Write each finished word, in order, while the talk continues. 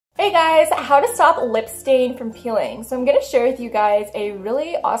Hey guys, how to stop lip stain from peeling. So I'm going to share with you guys a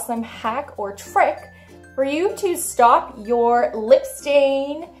really awesome hack or trick for you to stop your lip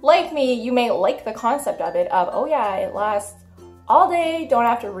stain. Like me, you may like the concept of it, of oh yeah, it lasts all day, don't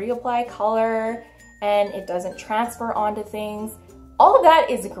have to reapply color, and it doesn't transfer onto things. All of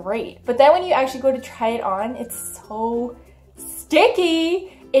that is great, but then when you actually go to try it on, it's so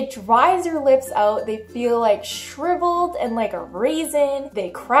sticky. It dries your lips out. They feel like shriveled and like a raisin. They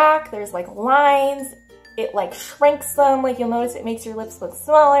crack, there's like lines. It like shrinks them, like you'll notice it makes your lips look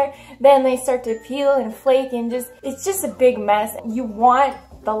smaller. Then they start to peel and flake and it's just a big mess. You want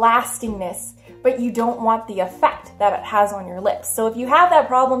the lastingness, but you don't want the effect that it has on your lips. So if you have that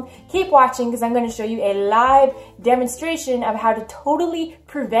problem, keep watching because I'm going to show you a live demonstration of how to totally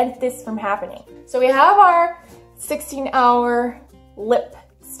prevent this from happening. So we have our 16-hour lip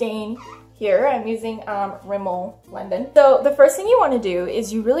stain here. I'm using Rimmel London. So the first thing you want to do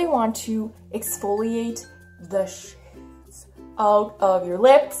is you really want to exfoliate the shits out of your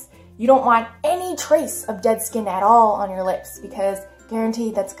lips. You don't want any trace of dead skin at all on your lips because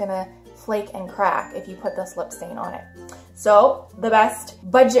guaranteed that's gonna flake and crack if you put this lip stain on it. So the best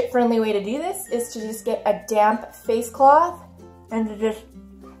budget-friendly way to do this is to just get a damp face cloth and to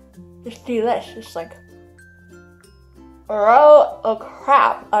just do this, just like roll a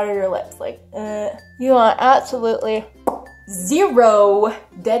crap out of your lips. Like, you want absolutely zero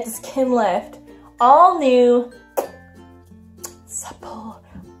dead skin left. All new, supple,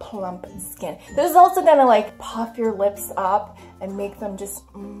 plump skin. This is also gonna like puff your lips up and make them just,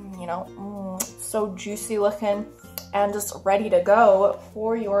 you know, so juicy looking and just ready to go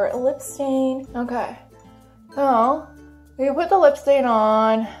for your lip stain. Okay, so you put the lip stain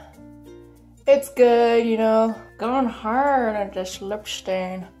on. It's good, you know, going hard on this lip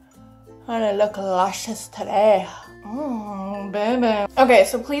stain. I look luscious today. Baby. Okay,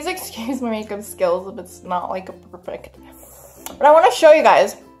 so please excuse my makeup skills if it's not like perfect. But I want to show you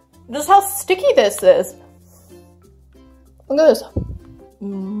guys just how sticky this is. Look at this.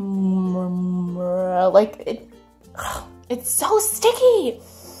 Like, it's so sticky.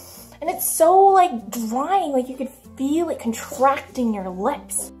 And it's so like drying, like you could feel it contracting your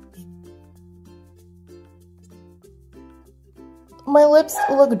lips. My lips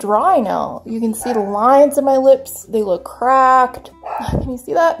look dry now. You can see the lines in my lips. They look cracked. Can you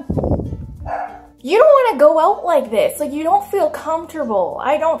see that? You don't want to go out like this. Like, you don't feel comfortable.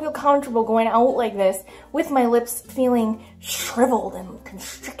 I don't feel comfortable going out like this with my lips feeling shriveled and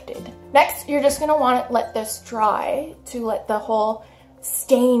constricted. Next, you're just going to want to let this dry to let the whole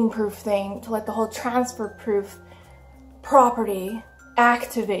stain-proof thing, to let the whole transfer-proof property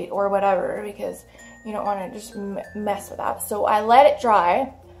activate or whatever, because you don't want to just mess with that. So I let it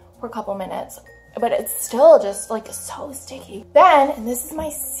dry for a couple minutes, but it's still just like so sticky. Then, and this is my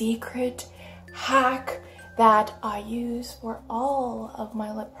secret hack that I use for all of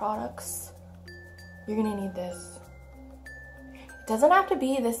my lip products, you're gonna need this. It doesn't have to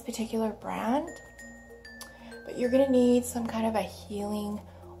be this particular brand, but you're gonna need some kind of a healing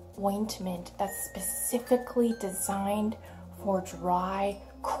ointment that's specifically designed for dry,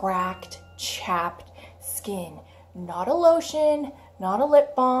 cracked, chapped skin. Not a lotion, not a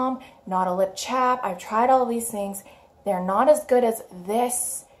lip balm, not a lip chap. I've tried all these things. They're not as good as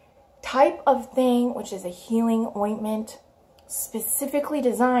this type of thing, which is a healing ointment specifically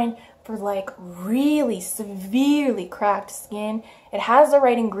designed for like really severely cracked skin. It has the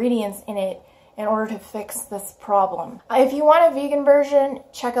right ingredients in it in order to fix this problem. If you want a vegan version,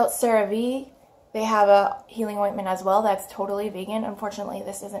 check out CeraVe. They have a healing ointment as well that's totally vegan. Unfortunately,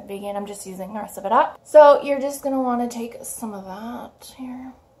 this isn't vegan. I'm just using the rest of it up. So you're just going to want to take some of that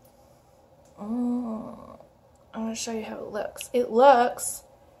here. I'm going to show you how it looks.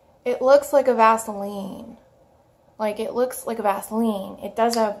 It looks like a Vaseline. Like, it looks like a Vaseline. It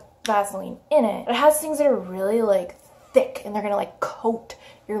does have Vaseline in it. It has things that are really like thick, and they're going to like coat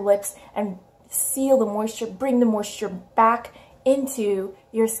your lips and seal the moisture, bring the moisture back into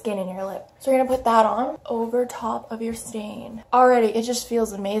your skin and your lip. So you're gonna put that on over top of your stain. Already, it just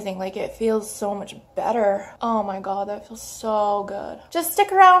feels amazing. Like, it feels so much better. Oh my god, that feels so good. Just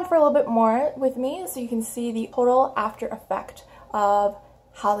stick around for a little bit more with me so you can see the total after effect of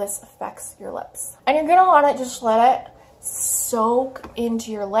how this affects your lips. And you're gonna wanna just let it soak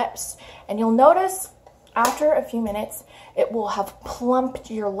into your lips. And you'll notice after a few minutes, it will have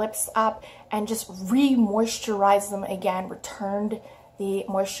plumped your lips up and just re-moisturize them again, returned the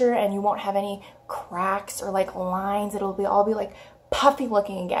moisture, and you won't have any cracks or like lines. It'll be all be like puffy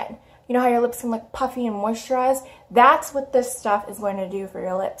looking again. You know how your lips can look puffy and moisturized? That's what this stuff is going to do for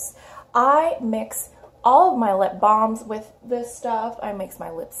your lips. I mix all of my lip balms with this stuff. I mix my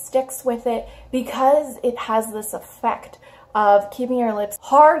lipsticks with it because it has this effect of keeping your lips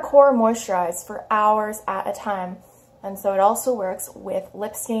hardcore moisturized for hours at a time. And so it also works with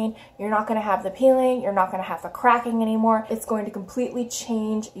lip stain. You're not going to have the peeling, you're not going to have the cracking anymore. It's going to completely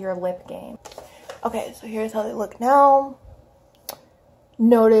change your lip game. Okay, so here's how they look now.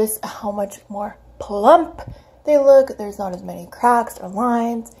 Notice how much more plump they look. There's not as many cracks or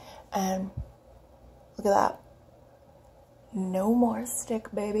lines, and look at that. No more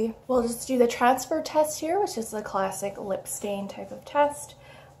stick, baby. We'll just do the transfer test here, which is the classic lip stain type of test.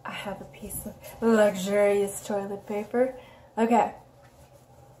 I have a piece of luxurious toilet paper. Okay.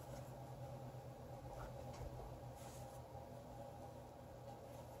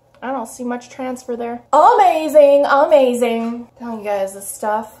 I don't see much transfer there. Amazing, amazing. I'm telling you guys, this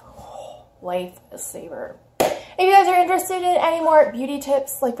stuff, lifesaver. If you guys are interested in any more beauty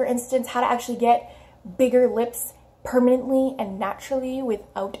tips, like for instance, how to actually get bigger lips permanently and naturally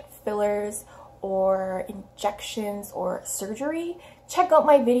without fillers or injections or surgery, check out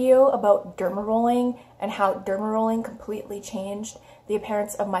my video about derma rolling and how derma rolling completely changed the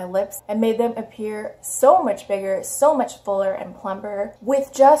appearance of my lips and made them appear so much bigger, so much fuller and plumper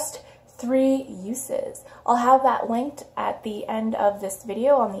with just 3 uses. I'll have that linked at the end of this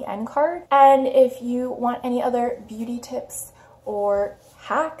video on the end card. And if you want any other beauty tips or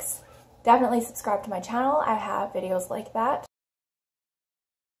hacks, definitely subscribe to my channel. I have videos like that.